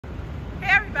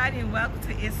everybody, and welcome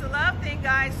to It's a Love Thing,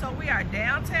 guys. So we are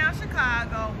downtown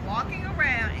Chicago walking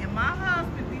around, and my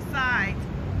husband decides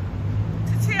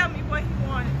to tell me what he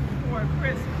wanted for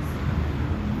Christmas.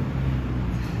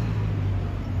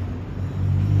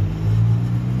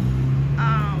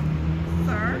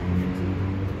 Sir?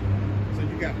 So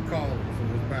you got the call, so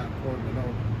it's about quarter to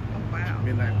know. Oh, wow.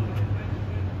 Midnight.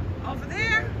 Over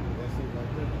there? That's it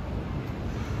right there.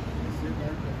 That's it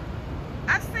right there.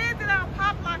 I said that I'll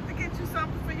pop lock to get you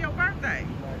something for your birthday.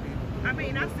 I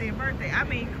mean, I said birthday. I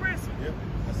mean Christmas. Yep,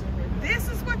 that's it right there. This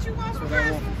is what you want That's for what I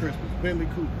Christmas? want for Christmas. Bentley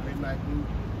Coupe, midnight blue.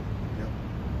 Yep.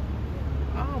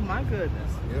 Oh my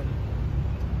goodness. Yep.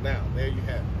 Now, there you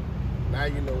have it. Now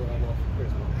you know what I want for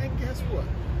Christmas. And guess what?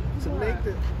 To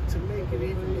make it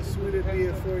even a sweeter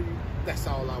deal for you, that's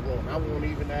all I want. I won't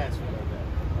even ask for that.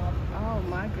 Oh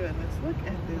my goodness. Look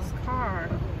at this car.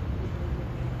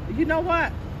 You know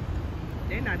what?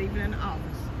 They're not even in the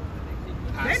office.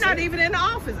 They're not even in the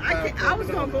office. I was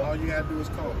gonna go. All you gotta do is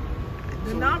call.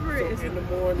 The number is in the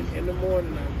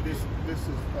morning. This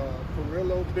is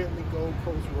Perillo Bentley Gold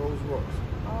Coast Rolls Royce.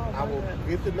 Oh, I will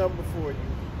get the number for you,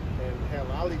 and hell,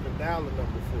 I'll even dial the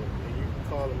number for you, and you can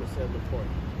call them and set an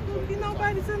appointment. Look,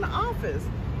 nobody's in the office.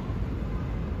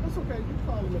 That's okay. You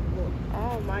call them in the morning.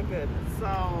 Oh my goodness. So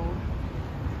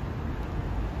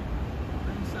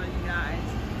let me show you guys.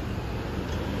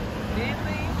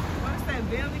 Bentley. What's that?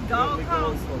 Bentley Gold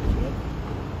Coast. Yep.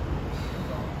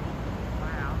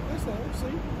 Wow. That's all.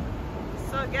 See.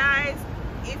 So guys,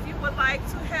 if you would like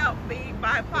to help me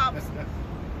buy Pops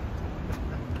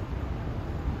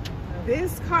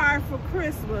this car for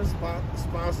Christmas,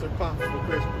 Sponsor Pop for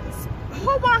Christmas.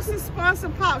 who wants to sponsor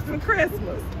Pops for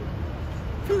Christmas?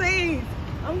 Please.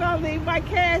 I'm gonna leave my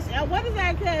cash out. What is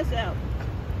that cash out?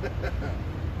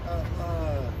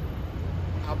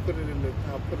 I'll put it in the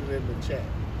chat.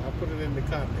 I'll put it in the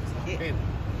comments. I'll pin it.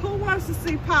 Who wants to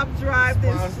see Pop drive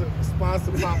this?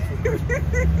 Sponsor Pop for Christmas.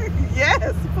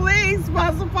 Yes, please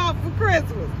sponsor Pop for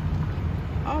Christmas.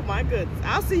 Oh my goodness.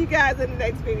 I'll see you guys in the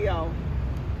next video.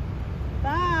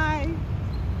 Bye.